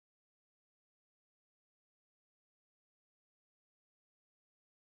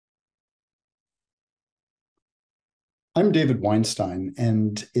I'm David Weinstein,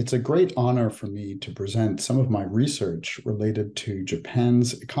 and it's a great honor for me to present some of my research related to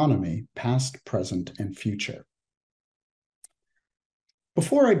Japan's economy, past, present, and future.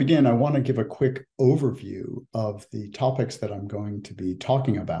 Before I begin, I want to give a quick overview of the topics that I'm going to be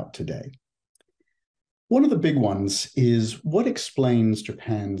talking about today. One of the big ones is what explains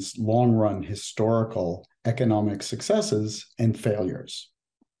Japan's long-run historical economic successes and failures.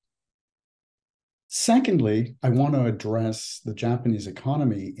 Secondly, I want to address the Japanese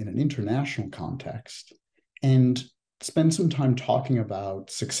economy in an international context and spend some time talking about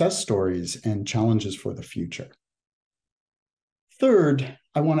success stories and challenges for the future. Third,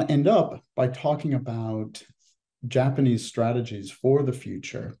 I want to end up by talking about Japanese strategies for the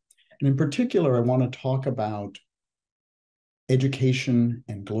future. And in particular, I want to talk about education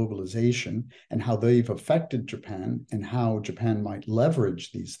and globalization and how they've affected Japan and how Japan might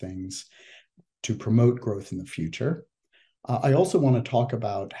leverage these things to promote growth in the future. I also want to talk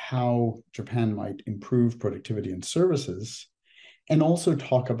about how Japan might improve productivity and services, and also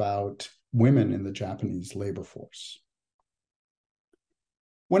talk about women in the Japanese labor force.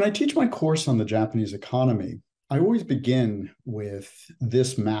 When I teach my course on the Japanese economy, I always begin with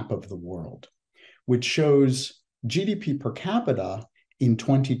this map of the world, which shows GDP per capita in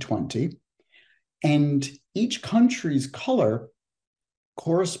 2020, and each country's color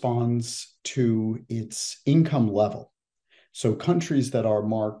corresponds to its income level. So countries that are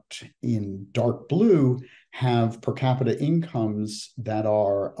marked in dark blue have per capita incomes that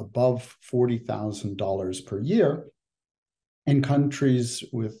are above $40,000 per year, and countries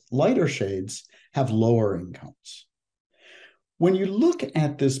with lighter shades have lower incomes. When you look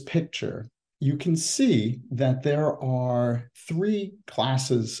at this picture, you can see that there are three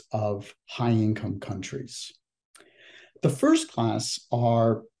classes of high-income countries. The first class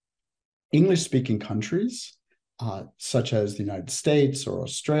are English-speaking countries, such as the United States or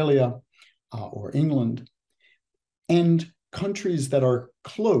Australia or England, and countries that are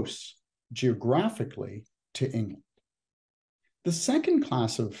close geographically to England. The second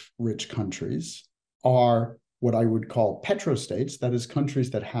class of rich countries are what I would call petrostates, that is,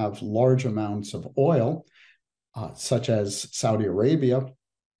 countries that have large amounts of oil, such as Saudi Arabia.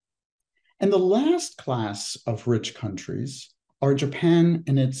 And the last class of rich countries are Japan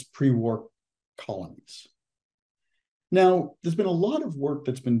and its pre-war colonies. Now, there's been a lot of work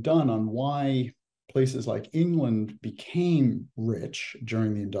that's been done on why places like England became rich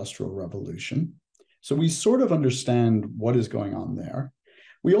during the Industrial Revolution. So we sort of understand what is going on there.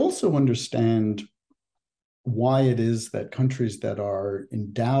 We also understand why it is that countries that are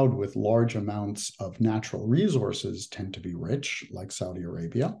endowed with large amounts of natural resources tend to be rich, like Saudi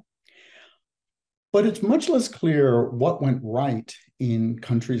Arabia. But it's much less clear what went right in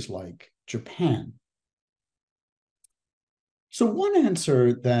countries like Japan. So one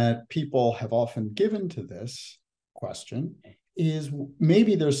answer that people have often given to this question is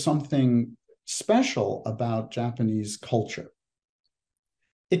maybe there's something special about Japanese culture.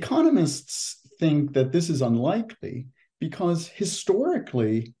 Economists think that this is unlikely because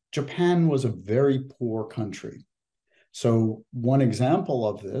historically, Japan was a very poor country. So one example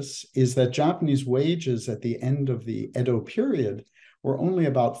of this is that Japanese wages at the end of the Edo period were only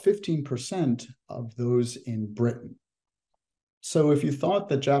about 15% of those in Britain. So if you thought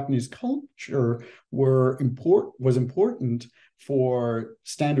that Japanese culture was important for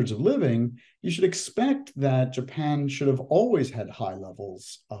standards of living, you should expect that Japan should have always had high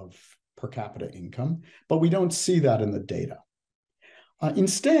levels of per capita income, but we don't see that in the data.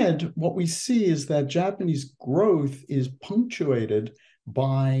 Instead, what we see is that Japanese growth is punctuated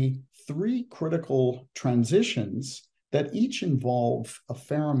by three critical transitions that each involve a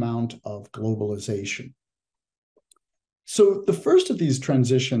fair amount of globalization. So the first of these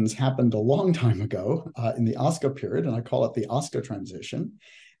transitions happened a long time ago in the Asuka period, and I call it the Asuka transition.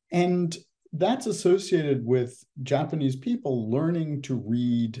 And that's associated with Japanese people learning to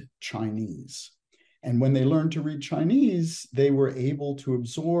read Chinese. And when they learned to read Chinese, they were able to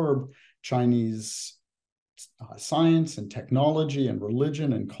absorb Chinese science and technology and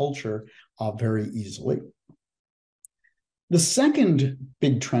religion and culture very easily. The second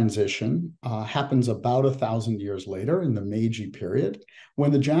big transition happens about 1,000 years later in the Meiji period,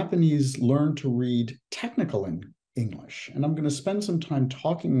 when the Japanese learned to read technical English. And I'm going to spend some time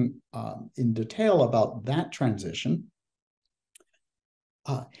talking in detail about that transition.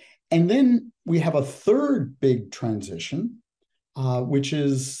 And then we have a third big transition, which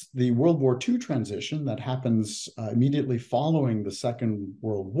is the World War II transition that happens immediately following the Second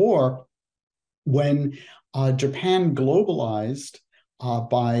World War, when Japan globalized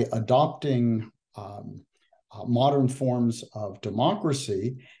by adopting modern forms of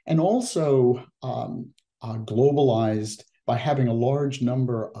democracy, and also globalized by having a large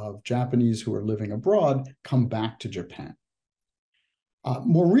number of Japanese who are living abroad come back to Japan.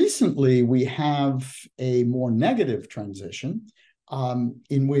 More recently, we have a more negative transition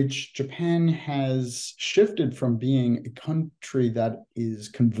in which Japan has shifted from being a country that is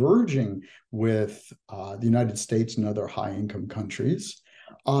converging with the United States and other high-income countries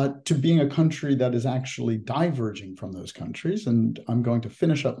to being a country that is actually diverging from those countries. And I'm going to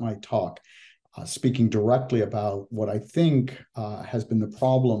finish up my talk speaking directly about what I think has been the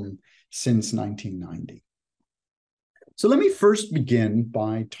problem since 1990. So let me first begin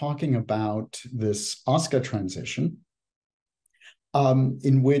by talking about this Asuka transition,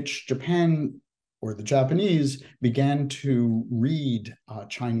 in which Japan, or the Japanese, began to read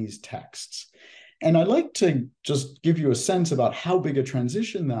Chinese texts. And I'd like to just give you a sense about how big a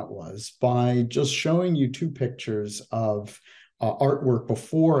transition that was by just showing you two pictures of artwork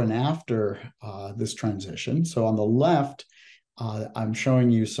before and after this transition. So on the left, I'm showing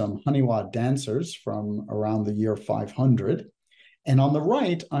you some Haniwa dancers from around the year 500. And on the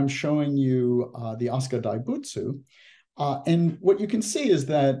right, I'm showing you the Asuka Daibutsu. And what you can see is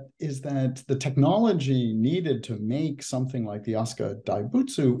that the technology needed to make something like the Asuka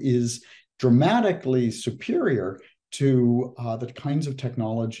Daibutsu is dramatically superior to the kinds of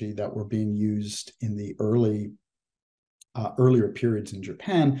technology that were being used in the earlier periods in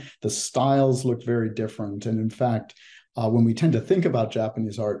Japan. The styles look very different. And in fact, when we tend to think about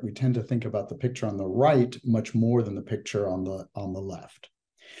Japanese art, we tend to think about the picture on the right much more than the picture on the left.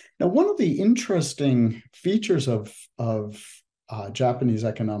 Now, one of the interesting features of Japanese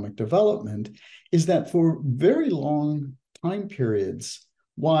economic development is that for very long time periods,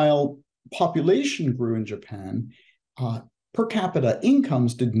 while population grew in Japan, per capita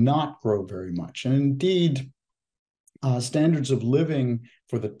incomes did not grow very much. And indeed, standards of living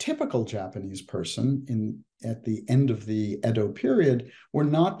for the typical Japanese person at the end of the Edo period were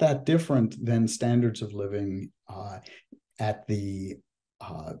not that different than standards of living in the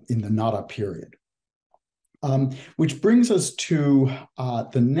Nara period. Which brings us to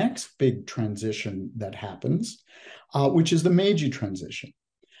the next big transition that happens, which is the Meiji transition.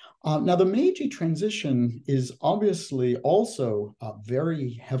 Now, the Meiji transition is obviously also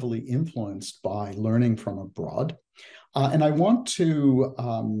very heavily influenced by learning from abroad. And I want to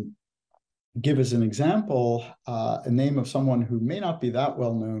give as an example a name of someone who may not be that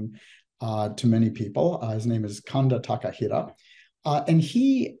well known to many people. His name is Kanda Takahira. And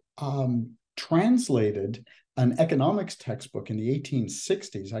he translated an economics textbook in the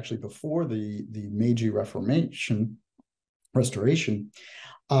 1860s, actually before the Meiji Restoration.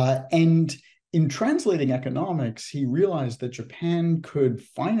 And in translating economics, he realized that Japan could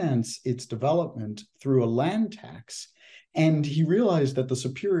finance its development through a land tax. And he realized that the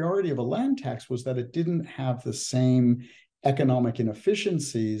superiority of a land tax was that it didn't have the same economic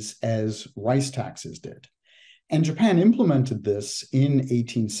inefficiencies as rice taxes did. And Japan implemented this in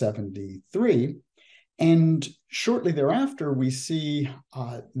 1873. And shortly thereafter, we see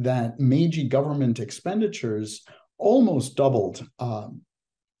that Meiji government expenditures almost doubled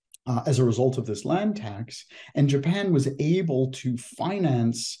as a result of this land tax. And Japan was able to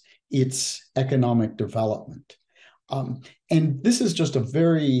finance its economic development. And this is just a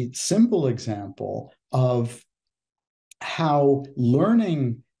very simple example of how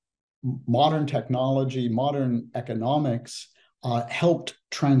learning modern technology, modern economics helped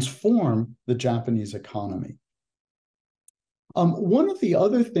transform the Japanese economy. One of the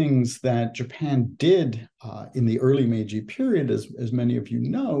other things that Japan did in the early Meiji period, as many of you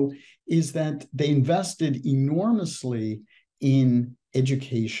know, is that they invested enormously in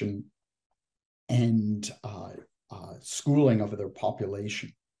education and schooling of their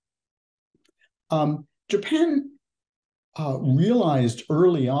population. Japan realized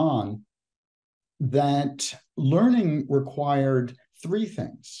early on that learning required three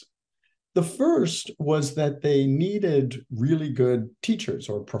things. The first was that they needed really good teachers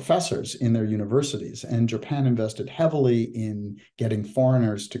or professors in their universities, and Japan invested heavily in getting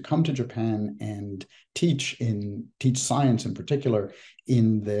foreigners to come to Japan and teach science in particular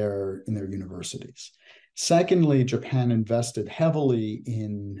in their universities. Secondly, Japan invested heavily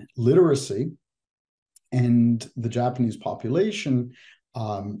in literacy, and the Japanese population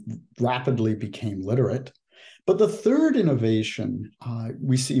rapidly became literate. But the third innovation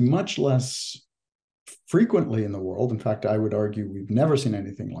we see much less frequently in the world, in fact, I would argue we've never seen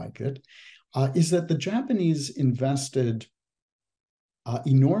anything like it, is that the Japanese invested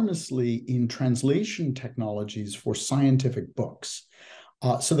enormously in translation technologies for scientific books.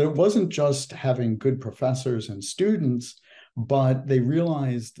 So that it wasn't just having good professors and students, but they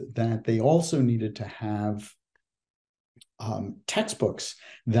realized that they also needed to have textbooks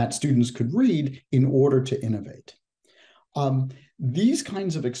that students could read in order to innovate. These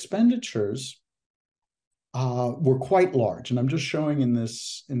kinds of expenditures were quite large, and I'm just showing in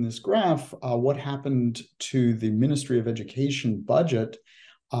this graph what happened to the Ministry of Education budget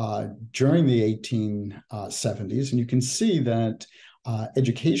during the 1870s, and you can see that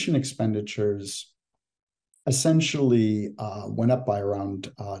education expenditures essentially went up by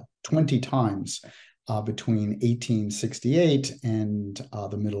around 20 times between 1868 and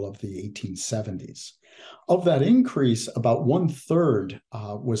the middle of the 1870s. Of that increase, about 1/3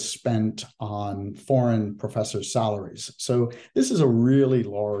 was spent on foreign professors' salaries. So this is a really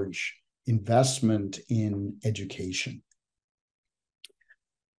large investment in education.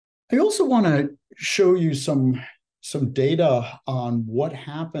 I also want to show you some data on what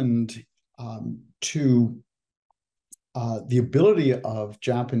happened to the ability of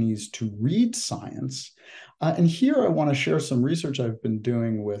Japanese to read science. And here I want to share some research I've been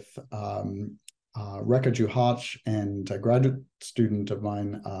doing with Reka Juhach and a graduate student of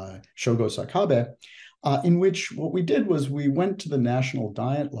mine, Shogo Sakabe, in which what we did was we went to the National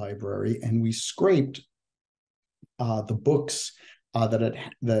Diet Library and we scraped the books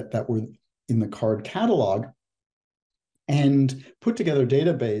that were in the card catalog and put together a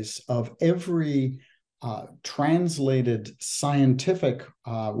database of every translated scientific,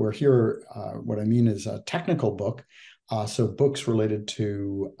 where here what I mean is a technical book, so books related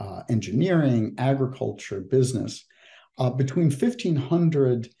to engineering, agriculture, business, between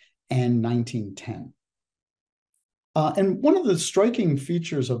 1500 and 1910. And one of the striking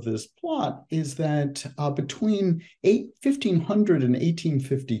features of this plot is that between 1500 and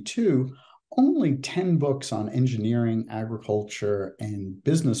 1852, only 10 books on engineering, agriculture, and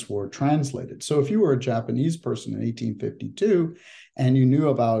business were translated. So if you were a Japanese person in 1852 and you knew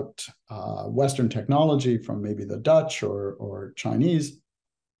about Western technology from maybe the Dutch or Chinese,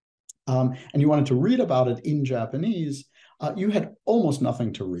 and you wanted to read about it in Japanese, you had almost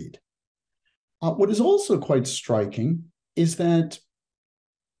nothing to read. What is also quite striking is that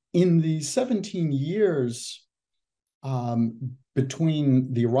in the 17 years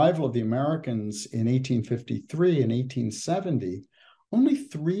between the arrival of the Americans in 1853 and 1870, only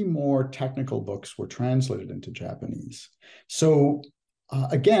 3 more technical books were translated into Japanese. So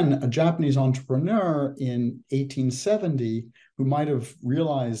again, a Japanese entrepreneur in 1870 who might have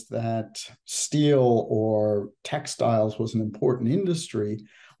realized that steel or textiles was an important industry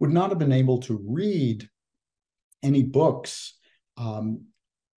would not have been able to read any books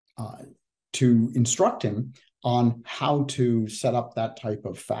to instruct him on how to set up that type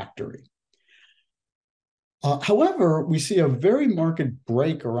of factory. However, we see a very marked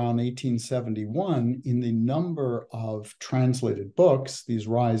break around 1871 in the number of translated books. These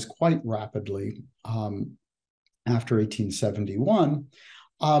rise quite rapidly after 1871.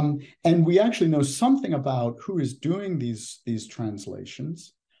 And we actually know something about who is doing these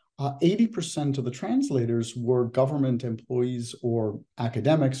translations. 80% of the translators were government employees or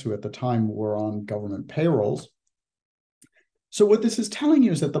academics who at the time were on government payrolls. So what this is telling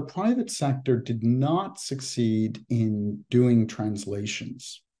you is that the private sector did not succeed in doing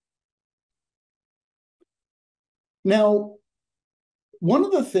translations. Now, one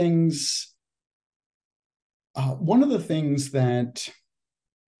of the things that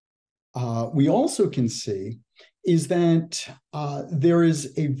we also can see is that there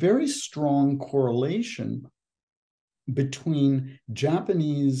is a very strong correlation between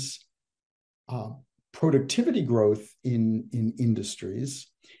Japanese productivity growth in industries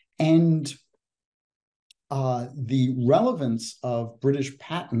and the relevance of British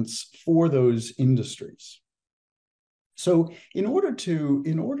patents for those industries. So in order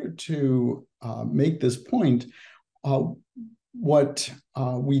to make this point, what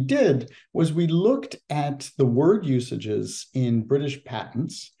we did was we looked at the word usages in British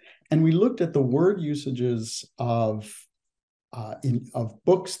patents, and we looked at the word usages of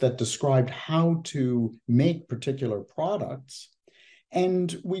books that described how to make particular products.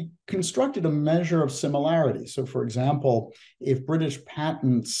 And we constructed a measure of similarity. So for example, if British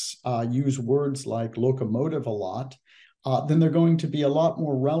patents use words like locomotive a lot, then they're going to be a lot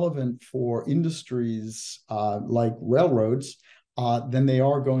more relevant for industries like railroads than they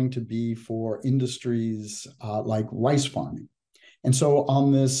are going to be for industries like rice farming. And so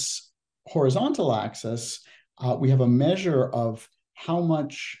on this horizontal axis, we have a measure of how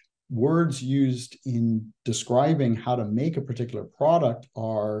much words used in describing how to make a particular product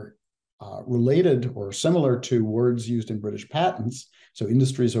are related or similar to words used in British patents. So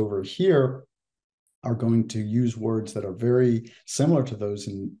industries over here are going to use words that are very similar to those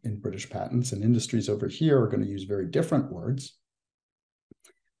in British patents, and industries over here are going to use very different words.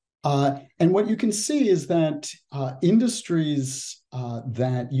 And what you can see is that industries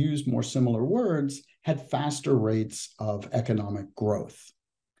that use more similar words had faster rates of economic growth.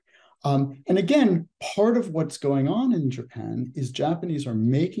 And again, part of what's going on in Japan is Japanese are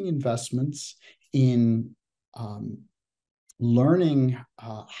making investments in learning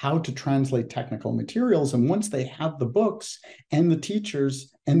how to translate technical materials. And once they have the books and the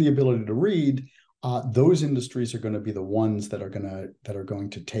teachers and the ability to read, those industries are going to be the ones that are going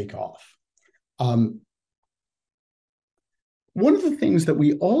to take off. One of the things that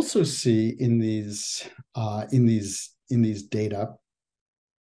we also see in these data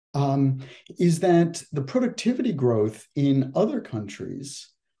is that the productivity growth in other countries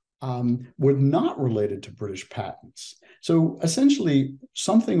were not related to British patents. So essentially,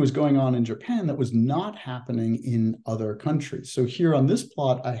 something was going on in Japan that was not happening in other countries. So here on this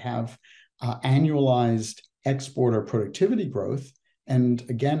plot, I have annualized exporter productivity growth. And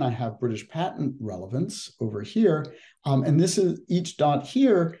again, I have British patent relevance over here. And this is each dot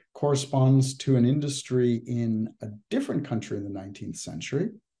here corresponds to an industry in a different country in the 19th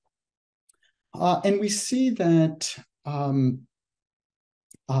century. And we see that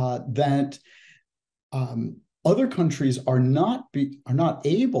other countries are not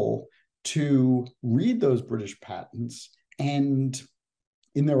able to read those British patents and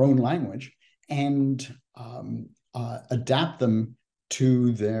in their own language and adapt them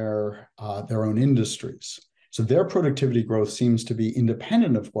to their own industries. So their productivity growth seems to be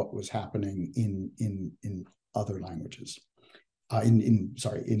independent of what was happening in other languages,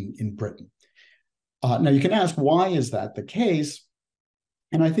 in Britain. Now you can ask, why is that the case?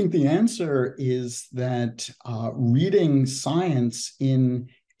 And I think the answer is that reading science in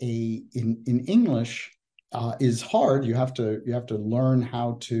English is hard. You have to learn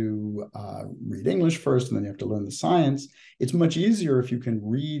how to read English first, and then you have to learn the science. It's much easier if you can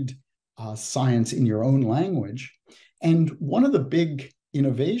read science in your own language. And one of the big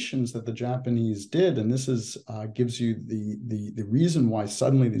innovations that the Japanese did, and this is gives you the reason why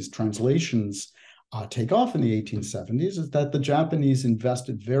suddenly these translations take off in the 1870s, is that the Japanese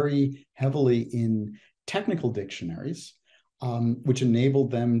invested very heavily in technical dictionaries, which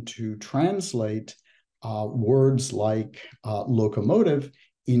enabled them to translate words like locomotive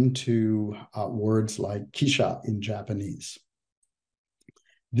into words like kisha in Japanese.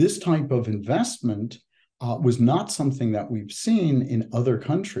 This type of investment was not something that we've seen in other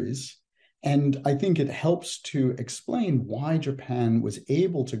countries. And I think it helps to explain why Japan was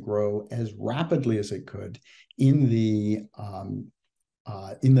able to grow as rapidly as it could in the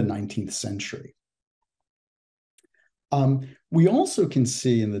 19th century. We also can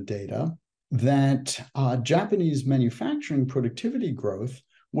see in the data that Japanese manufacturing productivity growth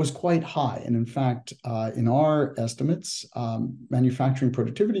was quite high. And in fact, in our estimates, manufacturing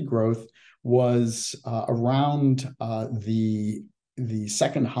productivity growth was around the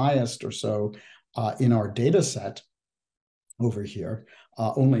second highest or so in our data set over here.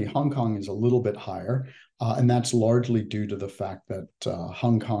 Only Hong Kong is a little bit higher, and that's largely due to the fact that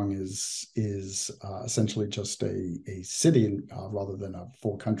Hong Kong is essentially just a city rather than a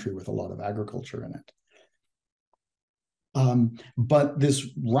full country with a lot of agriculture in it. But this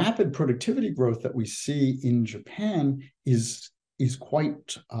rapid productivity growth that we see in Japan is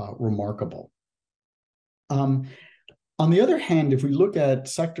quite remarkable. On the other hand, if we look at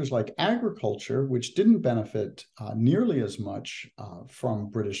sectors like agriculture, which didn't benefit nearly as much from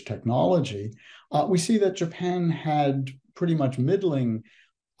British technology, we see that Japan had pretty much middling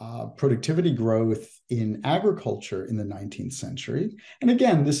productivity growth in agriculture in the 19th century. And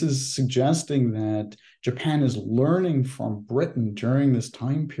again, this is suggesting that Japan is learning from Britain during this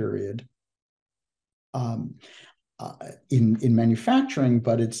time period in manufacturing,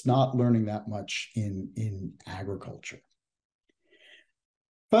 but it's not learning that much in agriculture.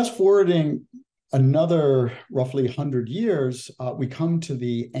 Fast forwarding another roughly 100 years, we come to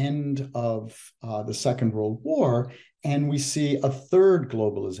the end of the Second World War, and we see a third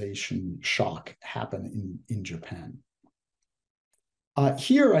globalization shock happen in Japan.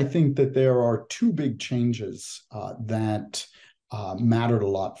 Here, I think that there are two big changes that mattered a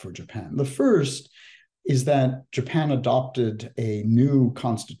lot for Japan. The first is that Japan adopted a new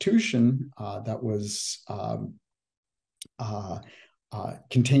constitution that was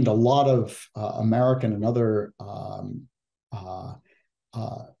contained a lot of American and other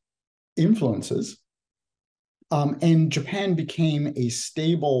influences. And Japan became a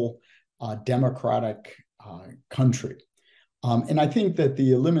stable democratic country. And I think that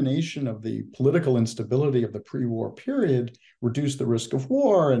the elimination of the political instability of the pre-war period reduced the risk of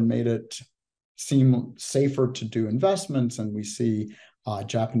war and made it seem safer to do investments. And we see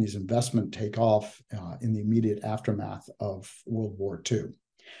Japanese investment take off in the immediate aftermath of World War II.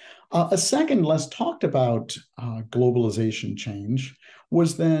 A second, less talked about globalization change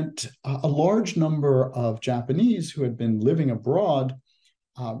was that a large number of Japanese who had been living abroad,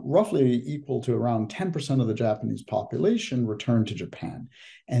 roughly equal to around 10% of the Japanese population, returned to Japan.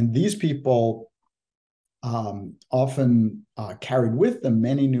 And these people often carried with them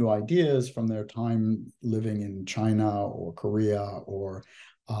many new ideas from their time living in China or Korea or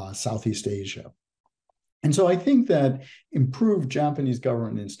Southeast Asia. And so I think that improved Japanese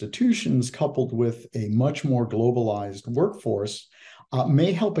government institutions coupled with a much more globalized workforce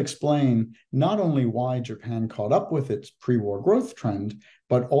may help explain not only why Japan caught up with its pre-war growth trend,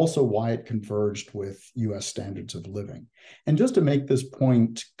 but also why it converged with US standards of living. And just to make this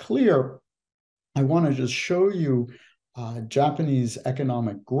point clear, I want to just show you Japanese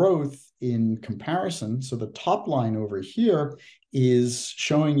economic growth in comparison. So the top line over here is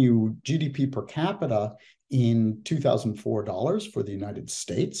showing you GDP per capita in 2004 dollars for the United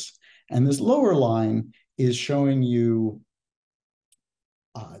States. And this lower line is showing you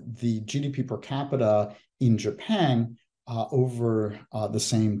the GDP per capita in Japan over the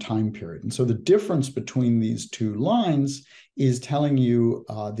same time period. And so the difference between these two lines is telling you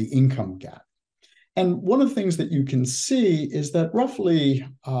the income gap. And one of the things that you can see is that roughly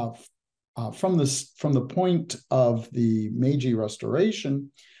from the point of the Meiji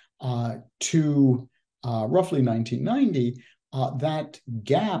Restoration to roughly 1990, that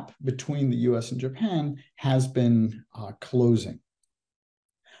gap between the US and Japan has been closing.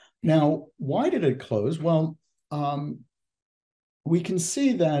 Now, why did it close? Well, we can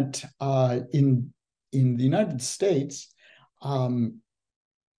see that in the United States,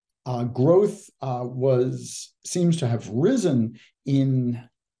 growth seems to have risen in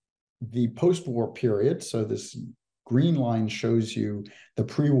the post-war period. So this green line shows you the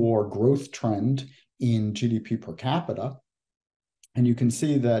pre-war growth trend in GDP per capita. And you can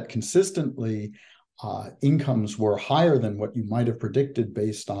see that consistently incomes were higher than what you might have predicted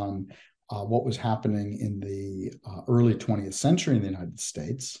based on what was happening in the early 20th century in the United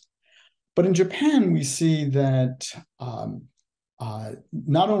States. But in Japan, we see that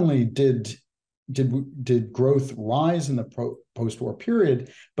not only did growth rise in the post-war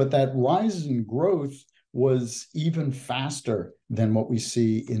period, but that rise in growth was even faster than what we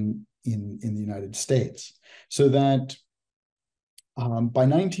see in the United States. So that by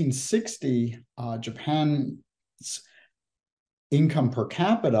 1960, Japan's income per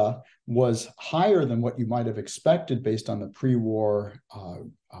capita was higher than what you might have expected based on the pre-war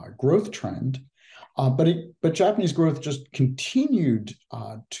growth trend. But Japanese growth just continued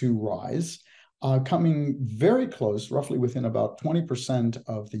to rise, coming very close, roughly within about 20%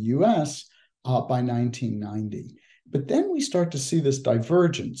 of the US by 1990. But then we start to see this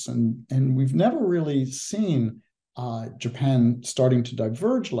divergence, and we've never really seen Japan starting to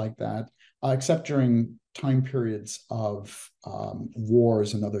diverge like that, except during time periods of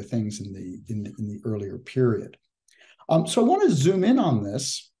wars and other things in the earlier period. So I want to zoom in on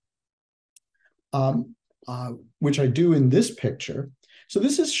this, which I do in this picture. So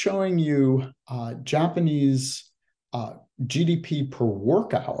this is showing you Japanese GDP per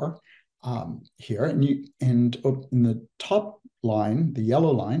work hour here, and in the top line, the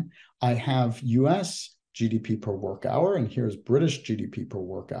yellow line, I have US GDP per work hour, and here's British GDP per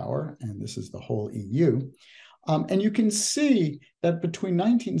work hour, and this is the whole EU. And you can see that between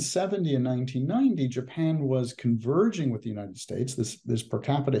 1970 and 1990, Japan was converging with the United States. This per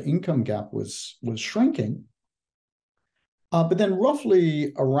capita income gap was shrinking. But then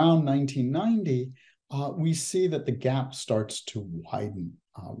roughly around 1990, we see that the gap starts to widen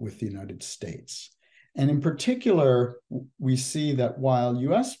with the United States. And in particular, we see that while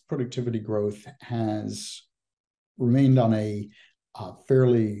US productivity growth has remained on a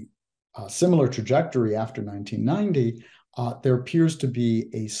fairly similar trajectory after 1990, there appears to be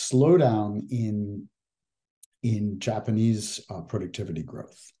a slowdown in Japanese productivity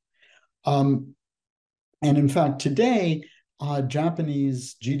growth. And in fact, today,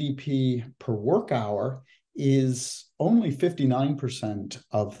 Japanese GDP per work hour is only 59%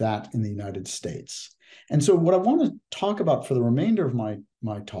 of that in the United States. And so what I want to talk about for the remainder of my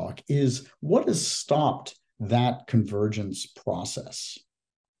talk is what has stopped that convergence process.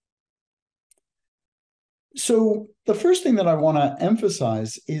 So the first thing that I want to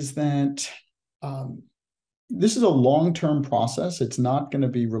emphasize is that this is a long-term process. It's not going to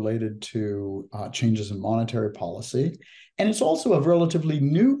be related to changes in monetary policy. And it's also a relatively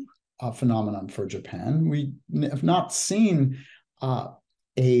new phenomenon for Japan. We have not seen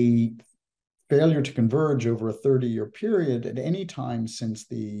a failure to converge over a 30-year period at any time since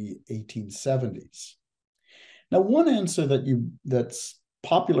the 1870s. Now, one answer that's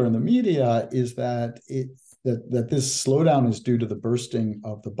popular in the media is that this slowdown is due to the bursting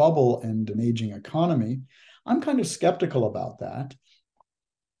of the bubble and an aging economy. I'm kind of skeptical about that,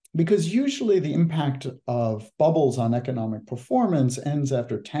 because usually the impact of bubbles on economic performance ends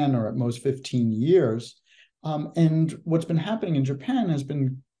after 10 or at most 15 years. And what's been happening in Japan has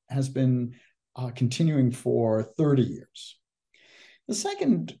been continuing for 30 years. The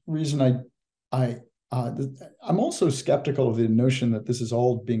second reason I'm also skeptical of the notion that this is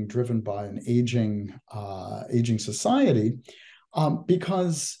all being driven by an aging society,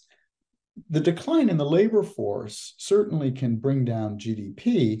 because the decline in the labor force certainly can bring down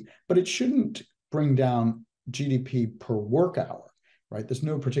GDP, but it shouldn't bring down GDP per work hour, right? There's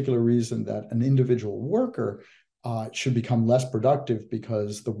no particular reason that an individual worker should become less productive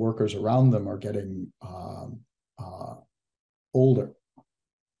because the workers around them are getting older.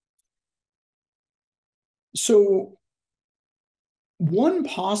 So one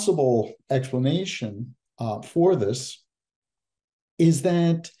possible explanation for this is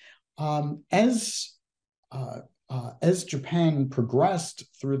that as Japan progressed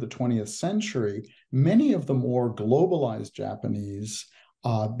through the 20th century, many of the more globalized Japanese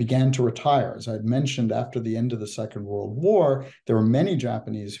began to retire. As I had mentioned, after the end of the Second World War, there were many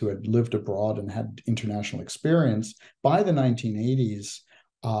Japanese who had lived abroad and had international experience. By the 1980s,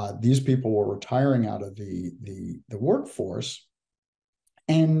 these people were retiring out of the workforce,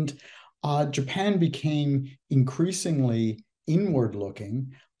 and Japan became increasingly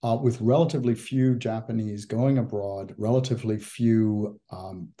inward-looking, with relatively few Japanese going abroad, relatively few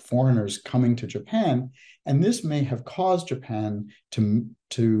foreigners coming to Japan. And this may have caused Japan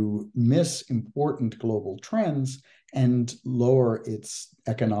to miss important global trends and lower its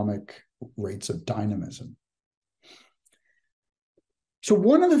economic rates of dynamism. So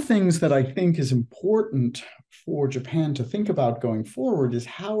one of the things that I think is important for Japan to think about going forward is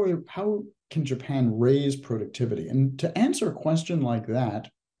how can Japan raise productivity? And to answer a question like that,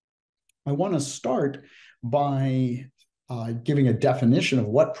 I want to start by giving a definition of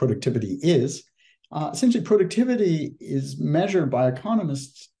what productivity is. Essentially, productivity is measured by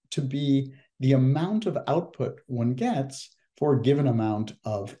economists to be the amount of output one gets for a given amount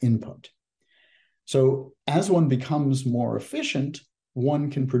of input. So as one becomes more efficient,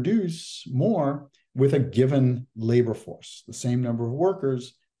 one can produce more with a given labor force. The same number of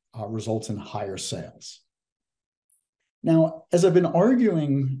workers results in higher sales. Now, as I've been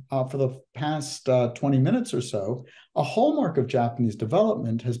arguing for the past 20 minutes or so, a hallmark of Japanese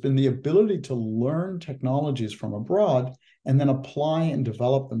development has been the ability to learn technologies from abroad and then apply and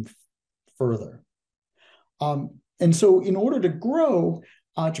develop them further. And so in order to grow,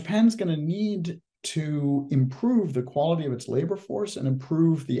 Japan's going to need to improve the quality of its labor force and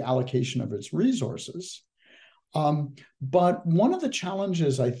improve the allocation of its resources. But one of the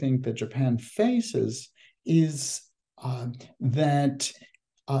challenges I think that Japan faces is that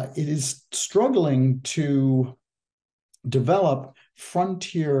it is struggling to develop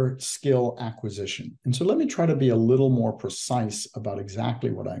frontier skill acquisition. And so let me try to be a little more precise about exactly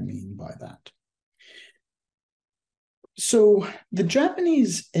what I mean by that. So the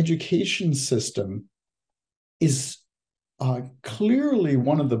Japanese education system is clearly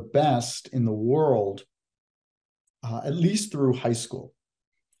one of the best in the world, at least through high school.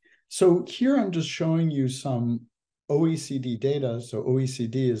 So here I'm just showing you some OECD data. So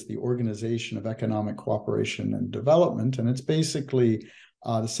OECD is the Organization of Economic Cooperation and Development, and it's basically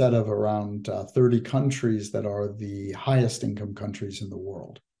the set of around 30 countries that are the highest income countries in the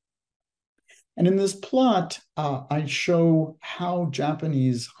world. And in this plot, I show how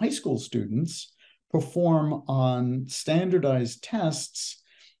Japanese high school students perform on standardized tests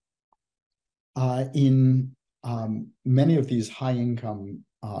in many of these high-income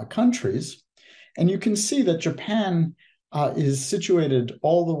countries. And you can see that Japan is situated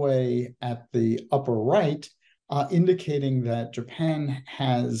all the way at the upper right, indicating that Japan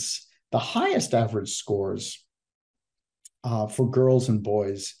has the highest average scores for girls and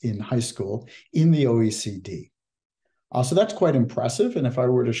boys in high school in the OECD. So that's quite impressive. And if I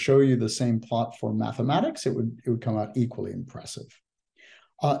were to show you the same plot for mathematics, it would come out equally impressive.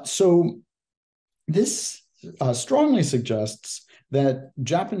 So this strongly suggests that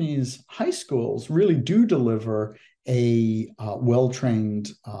Japanese high schools really do deliver a well-trained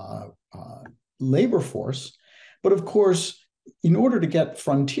labor force, But of course, in order to get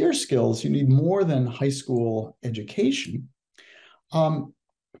frontier skills, you need more than high school education.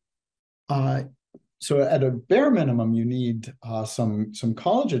 So at a bare minimum, you need some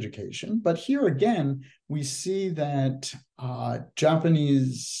college education. But here again, we see that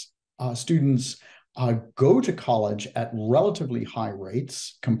Japanese students go to college at relatively high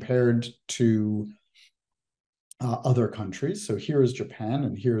rates compared to other countries. So here is Japan,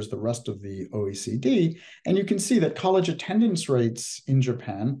 and here's the rest of the OECD. And you can see that college attendance rates in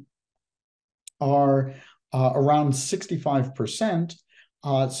Japan are around 65%.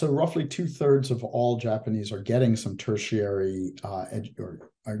 So roughly 2/3 of all Japanese are getting some tertiary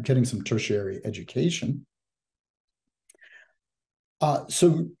education.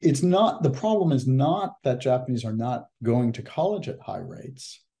 So it's not, the problem is not that Japanese are not going to college at high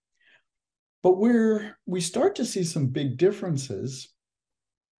rates, but where we start to see some big differences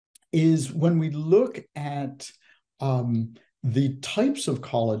is when we look at the types of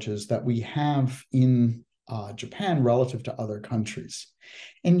colleges that we have in Japan relative to other countries.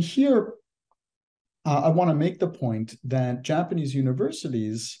 And here, I want to make the point that Japanese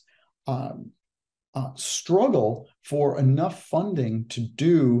universities struggle for enough funding to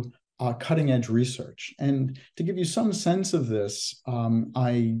do cutting-edge research. And to give you some sense of this,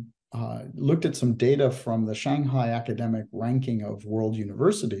 I looked at some data from the Shanghai Academic Ranking of World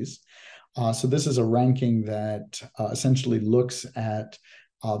Universities. So this is a ranking that essentially looks at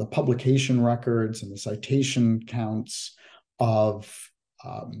the publication records and the citation counts of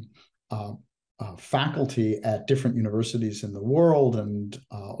faculty at different universities in the world, and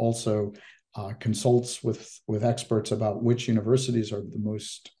also consults with experts about which universities are the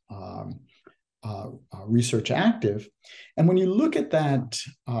most research active. And when you look at that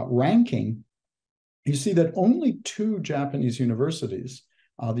ranking, you see that only two Japanese universities,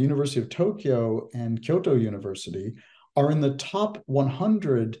 the University of Tokyo and Kyoto University, are in the top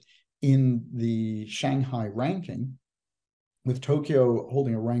 100 in the Shanghai ranking, with Tokyo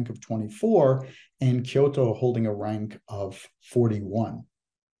holding a rank of 24 and Kyoto holding a rank of 41.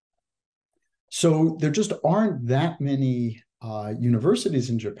 So there just aren't that many universities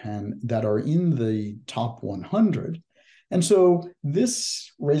in Japan that are in the top 100. And so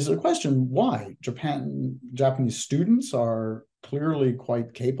this raises a question: why? Japanese students are clearly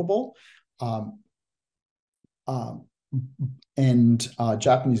quite capable, and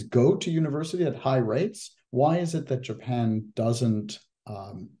Japanese go to university at high rates. Why is it that Japan doesn't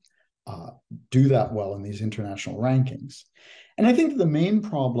do that well in these international rankings? And I think the main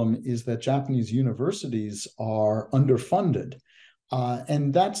problem is that Japanese universities are underfunded.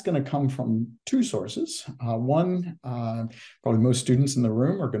 And that's going to come from two sources. One, probably most students in the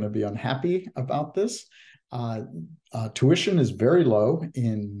room are going to be unhappy about this. Tuition is very low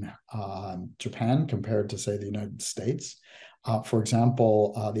in Japan compared to, say, the United States. For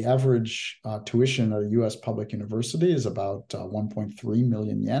example, the average tuition at a US public university is about 1.3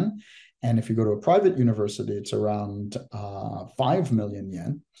 million yen. And if you go to a private university, it's around 5 million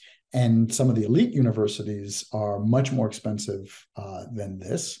yen. And some of the elite universities are much more expensive than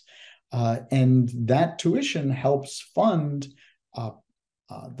this. And that tuition helps fund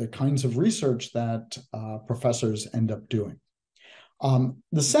the kinds of research that professors end up doing.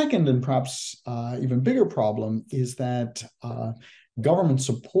 The second, and perhaps even bigger problem, is that government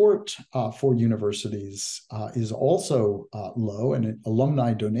support for universities is also low, and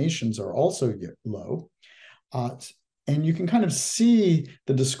alumni donations are also low. And you can kind of see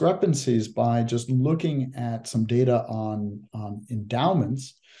the discrepancies by just looking at some data on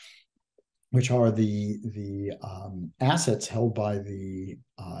endowments, which are the assets held by the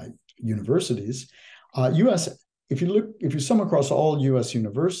universities. If you sum across all U.S.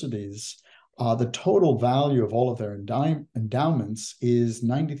 universities, the total value of all of their endowments is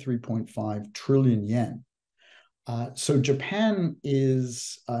 93.5 trillion yen. So Japan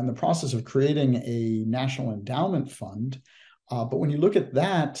is in the process of creating a national endowment fund, but when you look at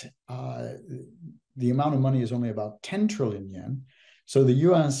that, the amount of money is only about 10 trillion yen. So the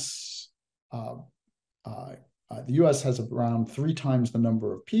U.S. has around 3 times the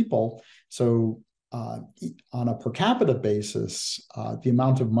number of people. So on a per capita basis, the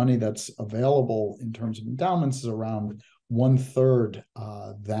amount of money that's available in terms of endowments is around 1/3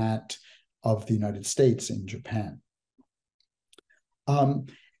 that of the United States in Japan.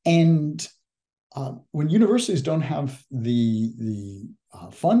 When universities don't have the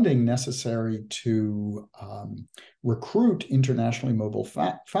funding necessary to recruit internationally mobile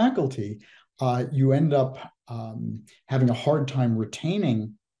faculty, you end up having a hard time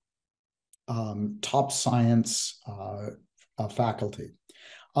retaining top science faculty.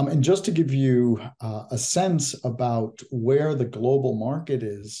 And just to give you a sense about where the global market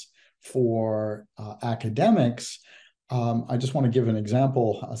is for academics, I just want to give an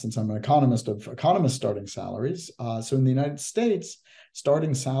example, since I'm an economist, of economist starting salaries. So in the United States,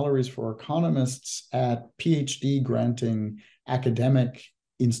 starting salaries for economists at PhD granting academic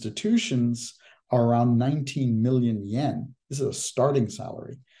institutions are around 19 million yen. This is a starting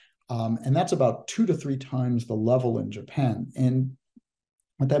salary. And that's about 2 to 3 times the level in Japan. And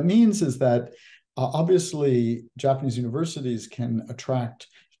what that means is that obviously Japanese universities can attract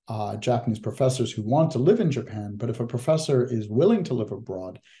Japanese professors who want to live in Japan, but if a professor is willing to live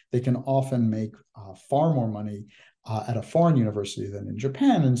abroad, they can often make far more money at a foreign university than in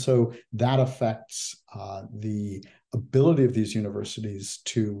Japan. And so that affects the ability of these universities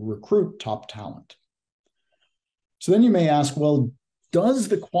to recruit top talent. So then you may ask, well, does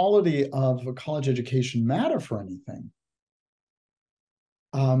the quality of a college education matter for anything?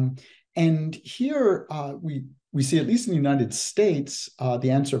 And here we see, at least in the United States,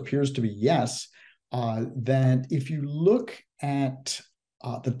 the answer appears to be yes, that if you look at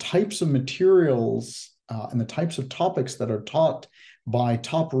the types of materials and the types of topics that are taught by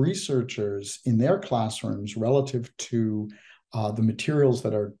top researchers in their classrooms relative to the materials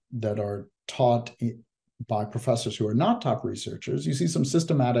that are taught by professors who are not top researchers, you see some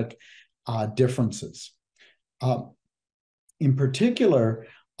systematic differences. In particular,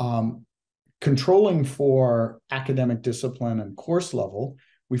 controlling for academic discipline and course level,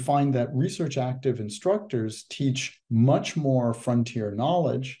 we find that research active instructors teach much more frontier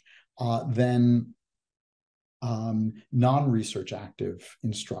knowledge than non-research active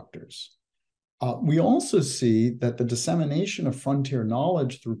instructors. We also see that the dissemination of frontier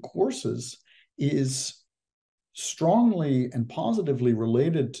knowledge through courses is strongly and positively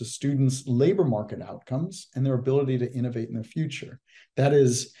related to students' labor market outcomes and their ability to innovate in the future. That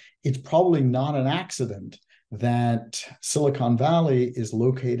is, it's probably not an accident that Silicon Valley is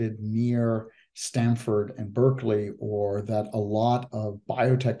located near Stanford and Berkeley, or that a lot of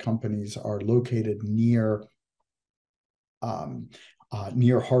biotech companies are located near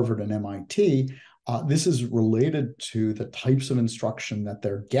Harvard and MIT. This is related to the types of instruction that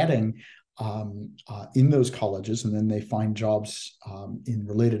they're getting in those colleges, and then they find jobs in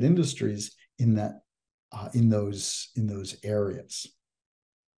related industries in those areas.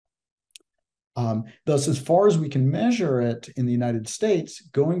 Thus, as far as we can measure it in the United States,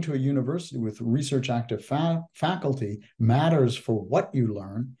 going to a university with research active faculty matters for what you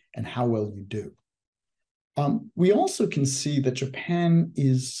learn and how well you do. We also can see that Japan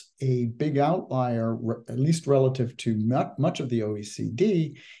is a big outlier, at least relative to much of the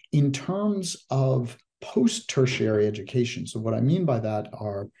OECD, in terms of post-tertiary education. So what I mean by that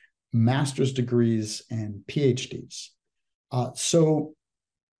are master's degrees and PhDs.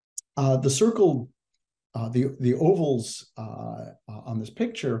 The circle, the ovals on this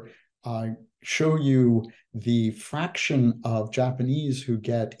picture show you the fraction of Japanese who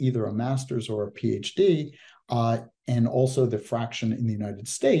get either a master's or a PhD, and also the fraction in the United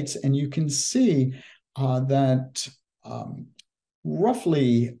States. And you can see that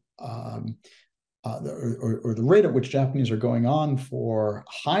roughly, the rate at which Japanese are going on for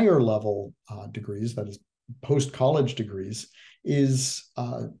higher level degrees, that is post-college degrees, is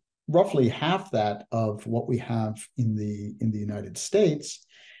roughly half that of what we have in the United States.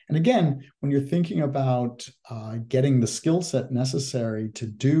 And again, when you're thinking about getting the skill set necessary to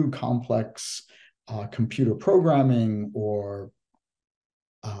do complex computer programming or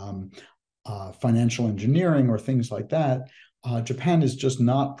financial engineering or things like that, Japan is just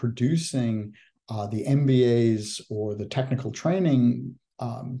not producing the MBAs or the technical training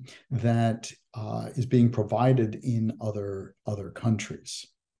that is being provided in other countries.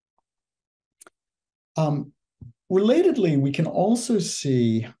 Relatedly, we can also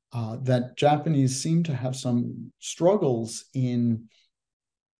see that Japanese seem to have some struggles in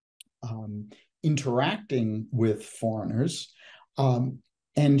interacting with foreigners.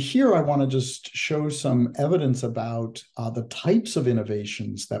 And here I want to just show some evidence about the types of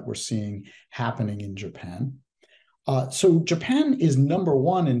innovations that we're seeing happening in Japan. So Japan is number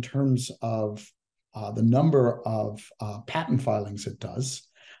one in terms of the number of patent filings it does.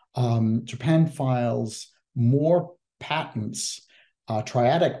 Japan files more patents,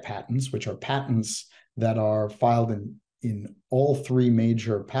 triadic patents, which are patents that are filed in all 3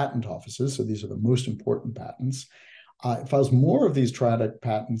 major patent offices. So these are the most important patents. It files more of these triadic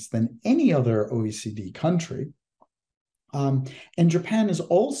patents than any other OECD country. And Japan is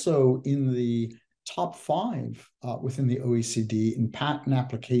also in the top 5 within the OECD in patent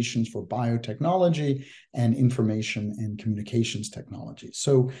applications for biotechnology and information and communications technology.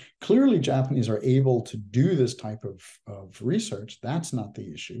 So clearly Japanese are able to do this type of research. That's not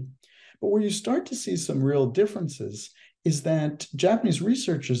the issue. But where you start to see some real differences is that Japanese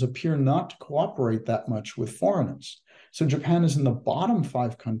researchers appear not to cooperate that much with foreigners. So Japan is in the bottom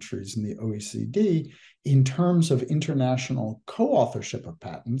 5 countries in the OECD in terms of international co-authorship of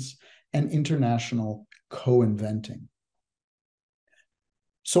patents and international co-inventing.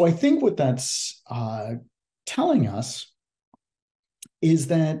 So I think what that's telling us is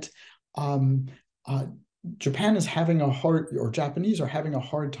that Japan is having a hard, or Japanese are having a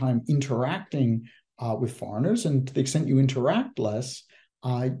hard time interacting with foreigners, and to the extent you interact less,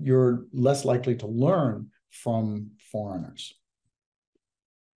 you're less likely to learn from foreigners.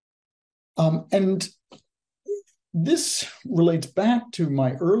 And this relates back to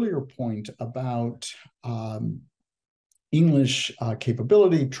my earlier point about English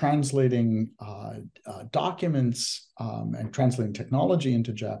capability, translating documents and translating technology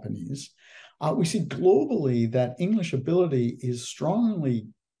into Japanese. We see globally that English ability is strongly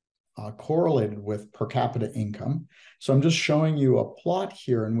correlated with per capita income. So I'm just showing you a plot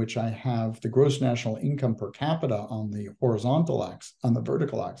here in which I have the gross national income per capita on the horizontal axis, on the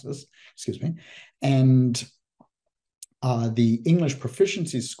vertical axis, excuse me, and the English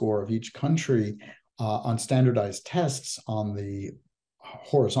proficiency score of each country on standardized tests on the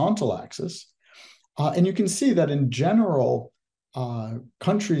horizontal axis. And you can see that in general,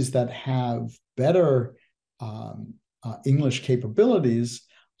 countries that have better English capabilities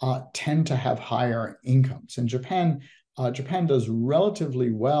tend to have higher incomes. And Japan does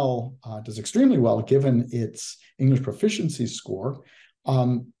relatively well, does extremely well given its English proficiency score.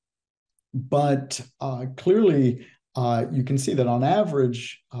 But clearly, you can see that on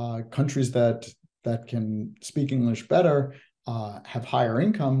average, countries that can speak English better have higher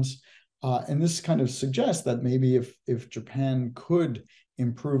incomes. And this kind of suggests that maybe if Japan could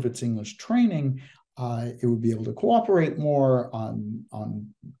improve its English training, it would be able to cooperate more on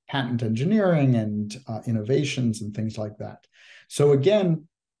patent engineering and innovations and things like that. So again,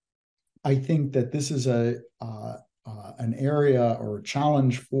 I think that this is an area or a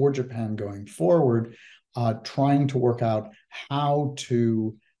challenge for Japan going forward, trying to work out how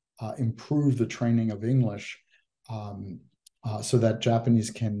to improve the training of English so that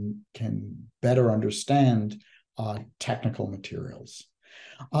Japanese can better understand technical materials.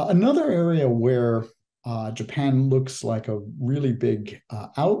 Another area where Japan looks like a really big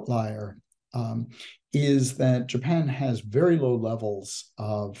outlier is that Japan has very low levels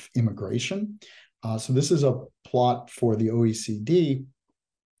of immigration. So this is a plot for the OECD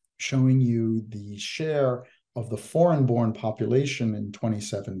showing you the share of the foreign-born population in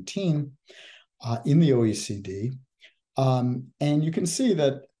 2017 in the OECD. And you can see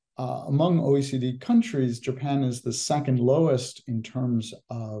that among OECD countries, Japan is the second lowest in terms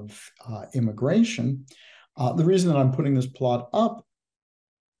of immigration. The reason that I'm putting this plot up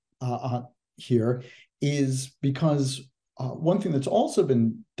here is because one thing that's also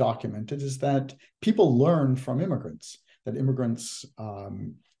been documented is that people learn from immigrants, that immigrants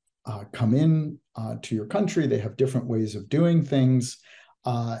come in to your country, they have different ways of doing things,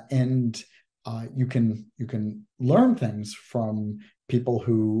 and you can learn things from people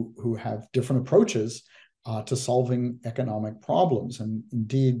who have different approaches to solving economic problems. And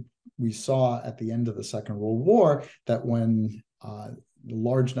indeed, we saw at the end of the Second World War that when a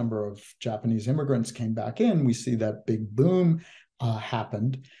large number of Japanese immigrants came back in, we see that big boom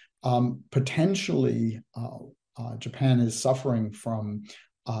happened. Potentially, Japan is suffering from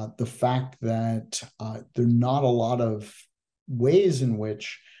the fact that there are not a lot of ways in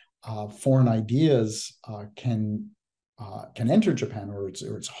which foreign ideas can enter Japan, or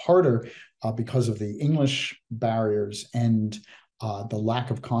it's harder because of the English barriers and the lack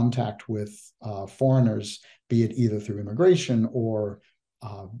of contact with foreigners, be it either through immigration or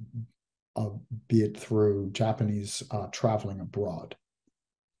be it through Japanese traveling abroad.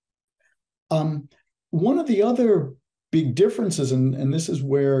 One of the other big differences, and this is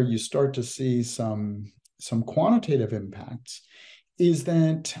where you start to see some quantitative impacts, is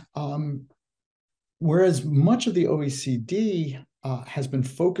that whereas much of the OECD has been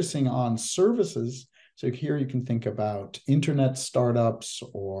focusing on services, so here you can think about internet startups,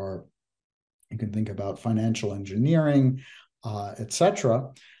 or you can think about financial engineering, etc.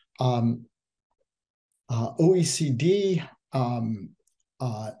 OECD,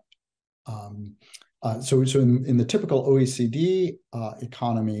 so in the typical OECD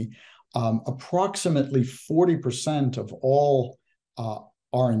economy, approximately 40% of all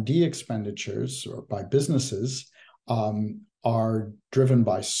R&D expenditures or by businesses are driven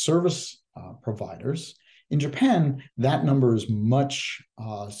by service providers. In Japan, that number is much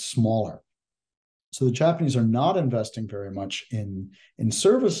smaller. So the Japanese are not investing very much in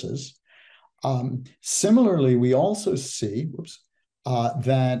services. Similarly, we also see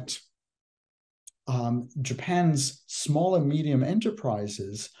that Japan's small and medium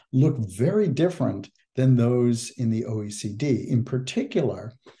enterprises look very different than those in the OECD. In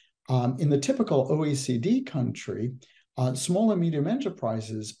particular, in the typical OECD country, small and medium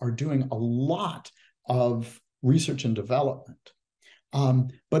enterprises are doing a lot of research and development.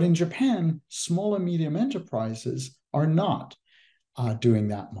 But in Japan, small and medium enterprises are not doing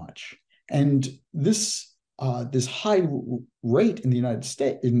that much. And this high rate in the United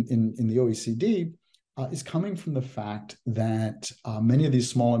States, in the OECD, is coming from the fact that many of these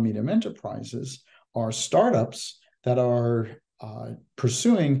small and medium enterprises are startups that are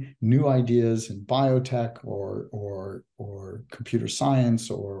pursuing new ideas in biotech or computer science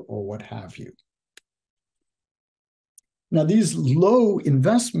or what have you. Now, these low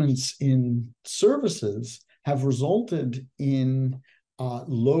investments in services have resulted in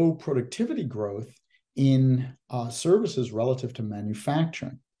low productivity growth in services relative to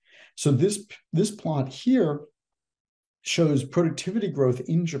manufacturing. So this plot here shows productivity growth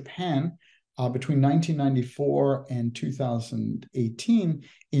in Japan between 1994 and 2018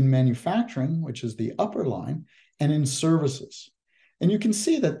 in manufacturing, which is the upper line, and in services. And you can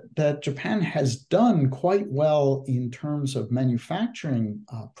see that Japan has done quite well in terms of manufacturing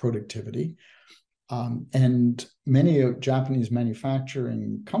productivity. And many Japanese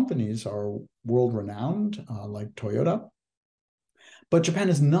manufacturing companies are world-renowned, like Toyota. But Japan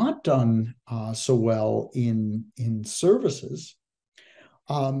has not done so well in services.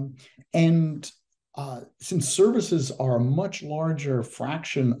 And since services are a much larger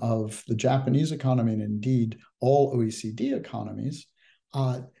fraction of the Japanese economy, and indeed all OECD economies,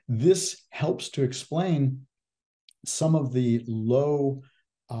 this helps to explain some of the low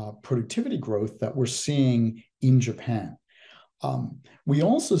productivity growth that we're seeing in Japan. We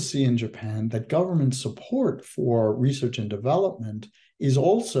also see in Japan that government support for research and development is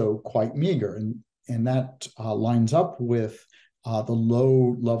also quite meager, and that lines up with the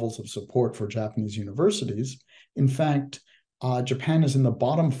low levels of support for Japanese universities. In fact, Japan is in the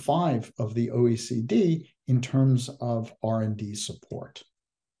bottom 5 of the OECD in terms of R&D support.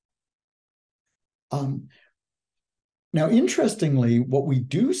 Now, interestingly, what we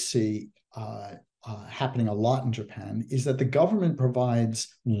do see happening a lot in Japan is that the government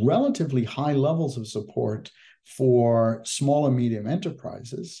provides relatively high levels of support for small and medium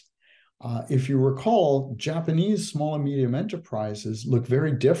enterprises. If you recall, Japanese small and medium enterprises look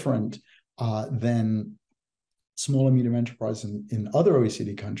very different than small and medium enterprises in other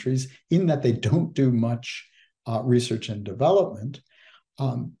OECD countries in that they don't do much research and development.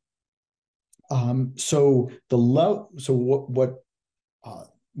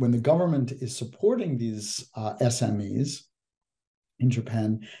 When the government is supporting these SMEs in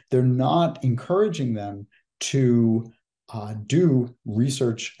Japan, they're not encouraging them to do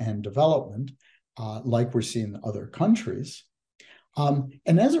research and development like we're seeing in other countries.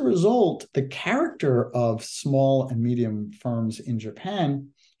 And as a result, the character of small and medium firms in Japan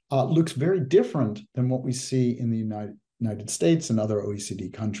looks very different than what we see in the United States and other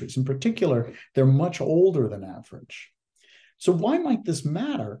OECD countries. In particular, they're much older than average. So why might this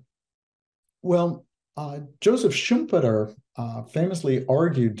matter? Well, Joseph Schumpeter famously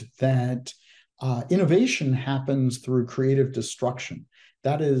argued that innovation happens through creative destruction.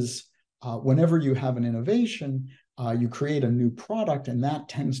 That is, whenever you have an innovation, you create a new product, and that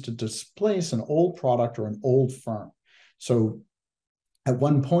tends to displace an old product or an old firm. So at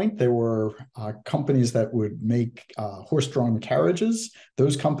one point, there were companies that would make horse-drawn carriages.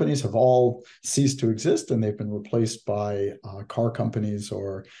 Those companies have all ceased to exist, and they've been replaced by car companies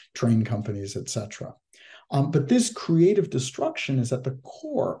or train companies, etc. But this creative destruction is at the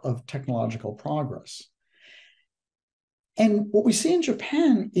core of technological progress. And what we see in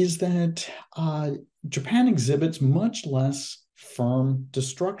Japan is that Japan exhibits much less firm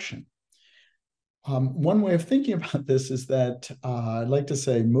destruction. One way of thinking about this is that I'd like to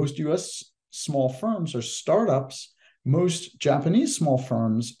say most US small firms are startups. Most Japanese small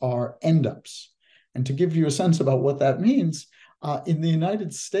firms are end-ups. And to give you a sense about what that means, in the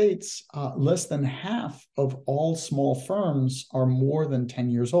United States, less than half of all small firms are more than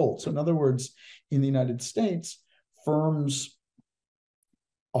 10 years old. So in other words, in the United States, firms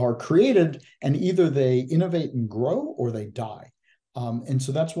are created and either they innovate and grow or they die. And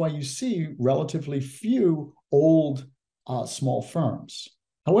so that's why you see relatively few old small firms.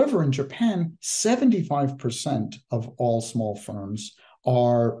 However, in Japan, 75% of all small firms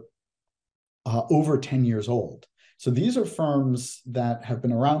are over 10 years old. So these are firms that have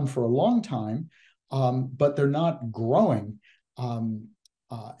been around for a long time, but they're not growing.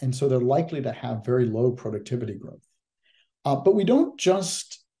 And so they're likely to have very low productivity growth. But we don't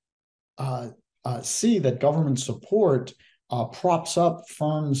just see that government support props up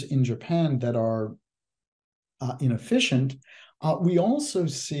firms in Japan that are inefficient. We also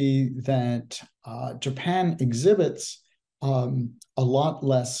see that Japan exhibits a lot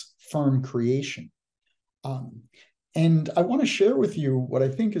less firm creation. And I want to share with you what I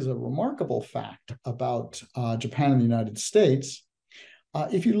think is a remarkable fact about Japan and the United States.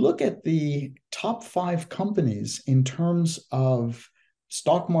 If you look at the top 5 companies in terms of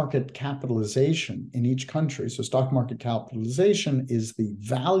stock market capitalization in each country, so stock market capitalization is the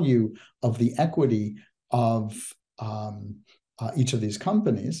value of the equity of each of these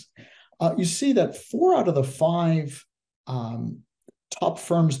companies, you see that 4 out of the 5 top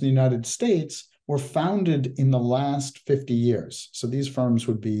firms in the United States were founded in the last 50 years. So these firms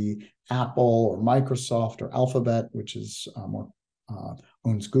would be Apple or Microsoft or Alphabet, which is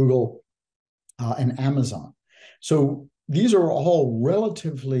owns Google, and Amazon. So these are all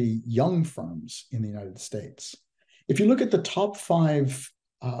relatively young firms in the United States. If you look at the top 5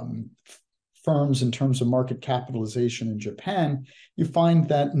 firms in terms of market capitalization in Japan, you find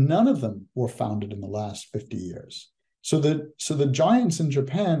that none of them were founded in the last 50 years. So the giants in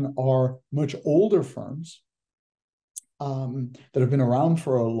Japan are much older firms that have been around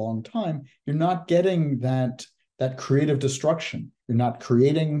for a long time. You're not getting that creative destruction. You're not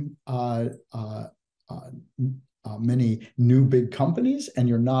creating many new big companies, and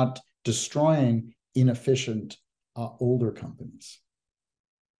you're not destroying inefficient older companies.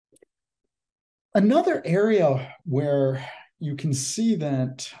 Another area where you can see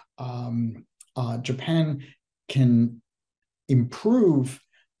that Japan can improve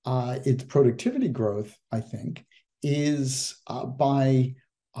its productivity growth, I think, is by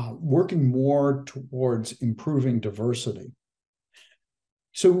working more towards improving diversity.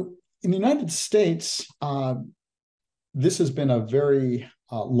 So in the United States, this has been a very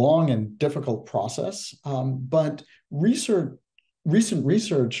long and difficult process, but recent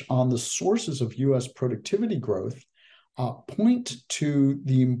research on the sources of US productivity growth point to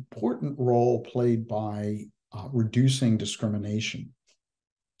the important role played by reducing discrimination.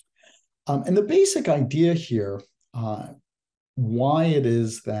 And the basic idea here, why it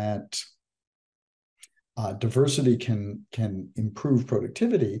is that diversity can improve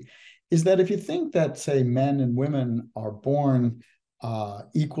productivity, is that if you think that, say, men and women are born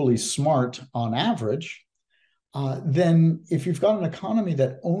equally smart on average, then if you've got an economy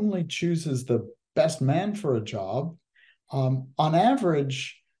that only chooses the best man for a job, on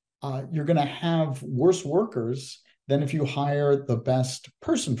average, you're going to have worse workers than if you hire the best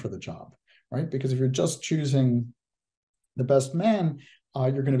person for the job, right? Because if you're just choosing the best man,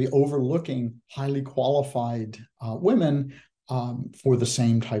 you're going to be overlooking highly qualified women for the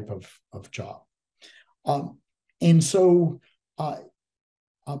same type of job. And so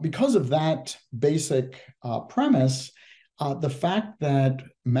because of that basic premise, the fact that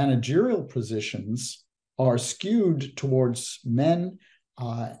managerial positions are skewed towards men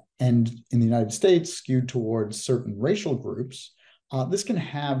and in the United States skewed towards certain racial groups, this can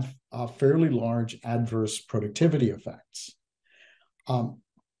have fairly large adverse productivity effects.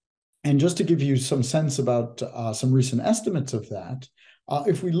 And just to give you some sense about some recent estimates of that,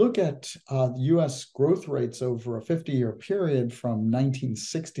 if we look at US growth rates over a 50-year period from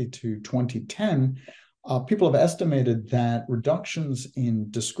 1960 to 2010, people have estimated that reductions in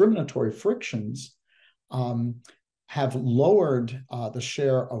discriminatory frictions have lowered the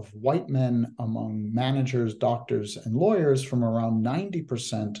share of white men among managers, doctors, and lawyers from around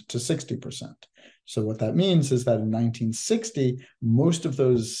 90% to 60%. So what that means is that in 1960, most of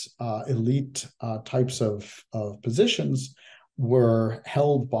those elite types of positions were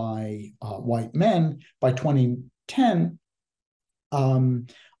held by white men. By 2010, only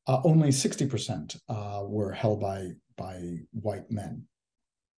 60% were held by white men.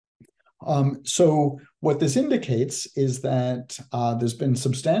 So what this indicates is that there's been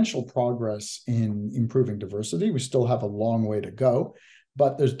substantial progress in improving diversity. We still have a long way to go,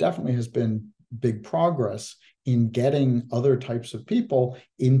 but there's definitely has been big progress in getting other types of people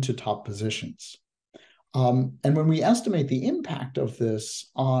into top positions. And when we estimate the impact of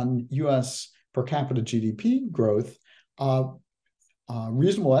this on US per capita GDP growth,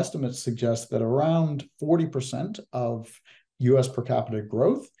 reasonable estimates suggest that around 40% of US per capita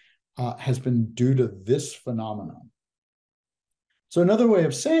growth has been due to this phenomenon. So another way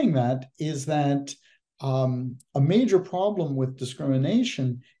of saying that is that a major problem with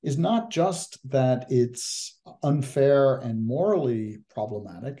discrimination is not just that it's unfair and morally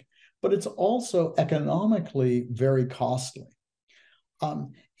problematic, but it's also economically very costly.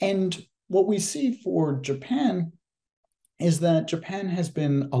 And what we see for Japan is that Japan has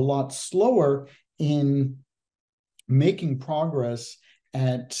been a lot slower in making progress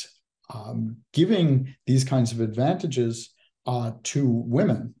at giving these kinds of advantages to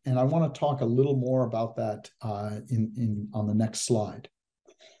women. And I want to talk a little more about that on the next slide.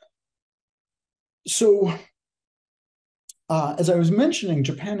 So as I was mentioning,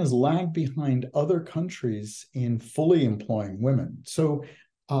 Japan has lagged behind other countries in fully employing women. So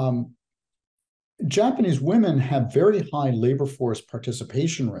Japanese women have very high labor force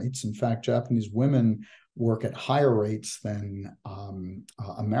participation rates. In fact, Japanese women work at higher rates than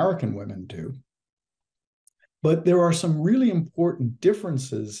American women do. But there are some really important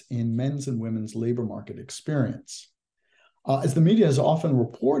differences in men's and women's labor market experience. As the media has often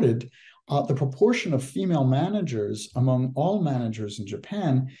reported, the proportion of female managers among all managers in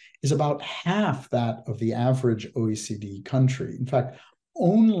Japan is about half that of the average OECD country. In fact,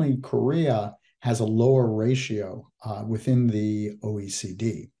 only Korea has a lower ratio within the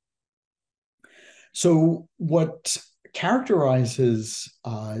OECD. So what characterizes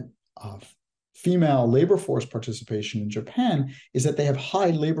female labor force participation in Japan is that they have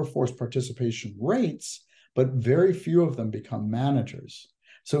high labor force participation rates, but very few of them become managers.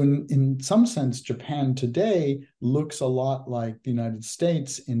 So in some sense, Japan today looks a lot like the United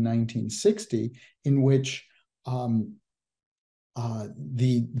States in 1960, in which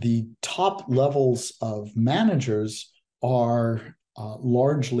the top levels of managers are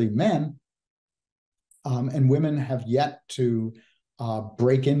largely men, and women have yet to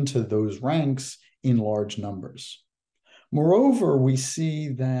break into those ranks in large numbers. Moreover, we see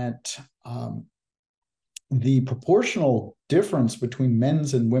that the proportional difference between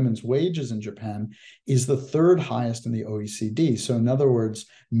men's and women's wages in Japan is the third highest in the OECD. So in other words,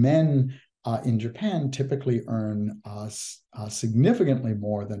 men in Japan typically earn significantly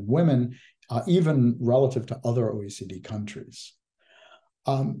more than women, even relative to other OECD countries.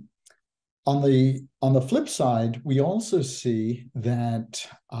 On the flip side, we also see that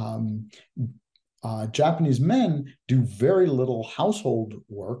Japanese men do very little household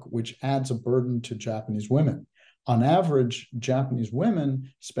work, which adds a burden to Japanese women. On average, Japanese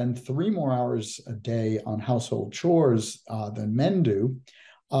women spend 3 more hours a day on household chores than men do.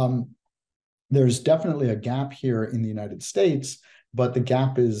 There's definitely a gap here in the United States, but the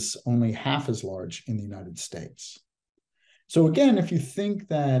gap is only half as large in the United States. So again, if you think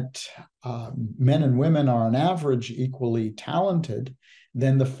that men and women are on average equally talented,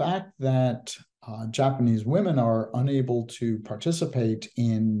 then the fact that Japanese women are unable to participate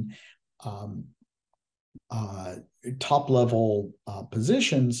in top-level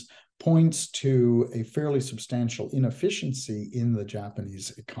positions points to a fairly substantial inefficiency in the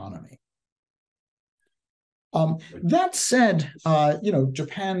Japanese economy. That said,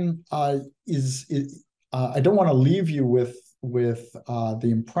 Japan is I don't want to leave you with the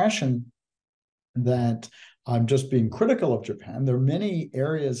impression that I'm just being critical of Japan. There are many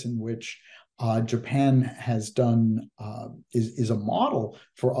areas in which Japan has done is a model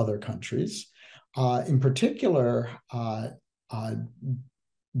for other countries. In particular,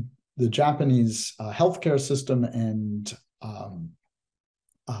 the Japanese healthcare system and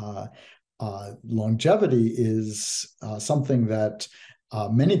longevity is something that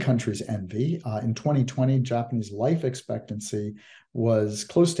many countries envy. In 2020, Japanese life expectancy was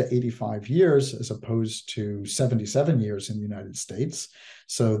close to 85 years as opposed to 77 years in the United States.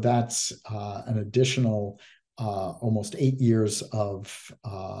 So that's an additional almost 8 years of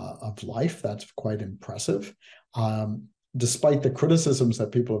life. That's quite impressive. Despite the criticisms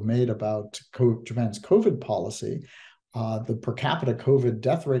that people have made about Japan's COVID policy, the per capita COVID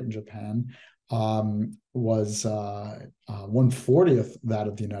death rate in Japan was 1/40th that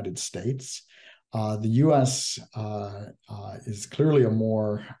of the United States. The U.S. is clearly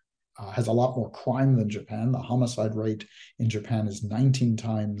has a lot more crime than Japan. The homicide rate in Japan is 19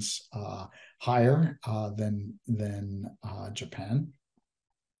 times higher than Japan.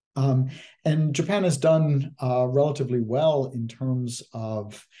 And Japan has done relatively well in terms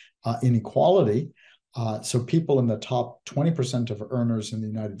of inequality. So people in the top 20% of earners in the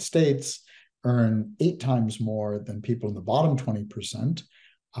United States earn 8 times more than people in the bottom 20%.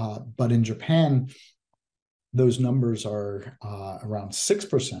 But in Japan, those numbers are around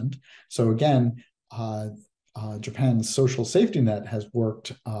 6%. So again, Japan's social safety net has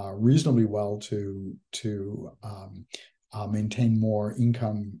worked reasonably well to maintain more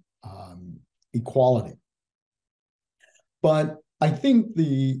income equality. But I think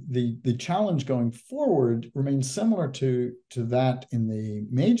the challenge going forward remains similar to that in the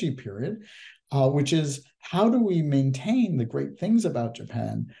Meiji period, which is how do we maintain the great things about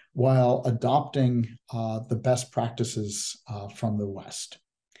Japan while adopting the best practices from the West?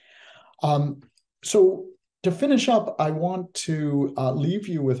 So to finish up, I want to leave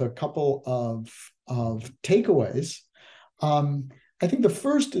you with a couple of takeaways. I think the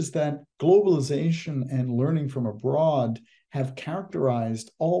first is that globalization and learning from abroad have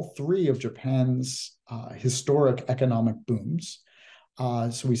characterized all three of Japan's historic economic booms.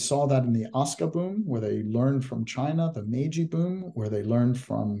 So we saw that in the Asuka boom, where they learned from China, the Meiji boom, where they learned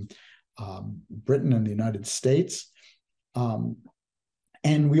from Britain and the United States.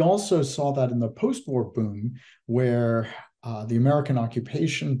 And we also saw that in the post-war boom, where the American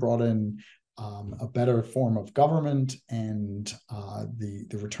occupation brought in a better form of government, and the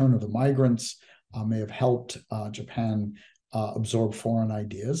return of the migrants may have helped Japan absorb foreign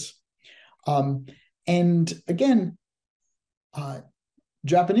ideas. And again,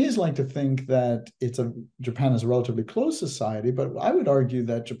 Japanese like to think that Japan is a relatively closed society, but I would argue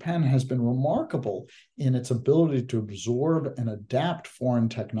that Japan has been remarkable in its ability to absorb and adapt foreign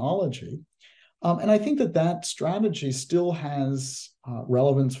technology. And I think that strategy still has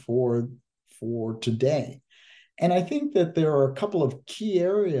relevance for today. And I think that there are a couple of key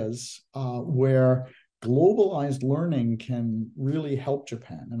areas where globalized learning can really help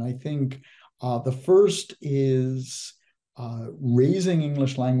Japan. And I think the first is raising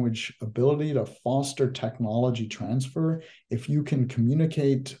English language ability to foster technology transfer. If you can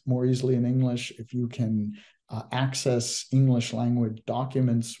communicate more easily in English, if you can access English language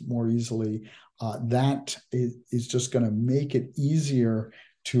documents more easily, that is just going to make it easier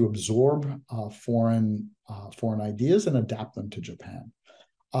to absorb foreign ideas and adapt them to Japan.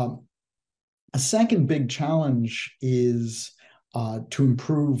 A second big challenge is to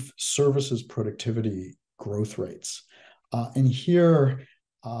improve services productivity growth rates. And here,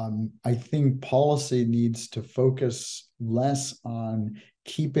 I think policy needs to focus less on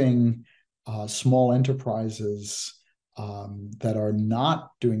keeping small enterprises that are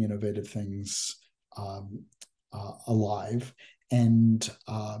not doing innovative things alive, and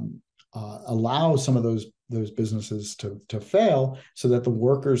allow some of those businesses to fail, so that the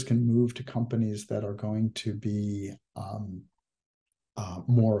workers can move to companies that are going to be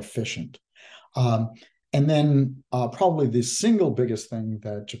more efficient. And then probably the single biggest thing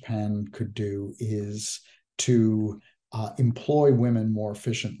that Japan could do is to employ women more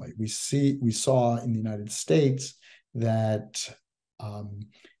efficiently. We saw in the United States that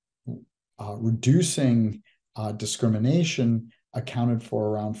reducing discrimination accounted for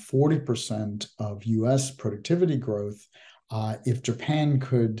around 40% of US productivity growth. If Japan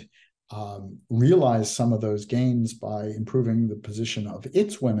could realize some of those gains by improving the position of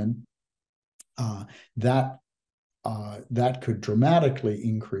its women, that could dramatically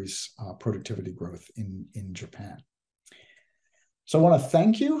increase productivity growth in Japan. So I want to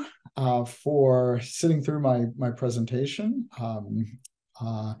thank you for sitting through my presentation.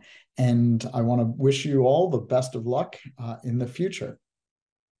 And I want to wish you all the best of luck in the future.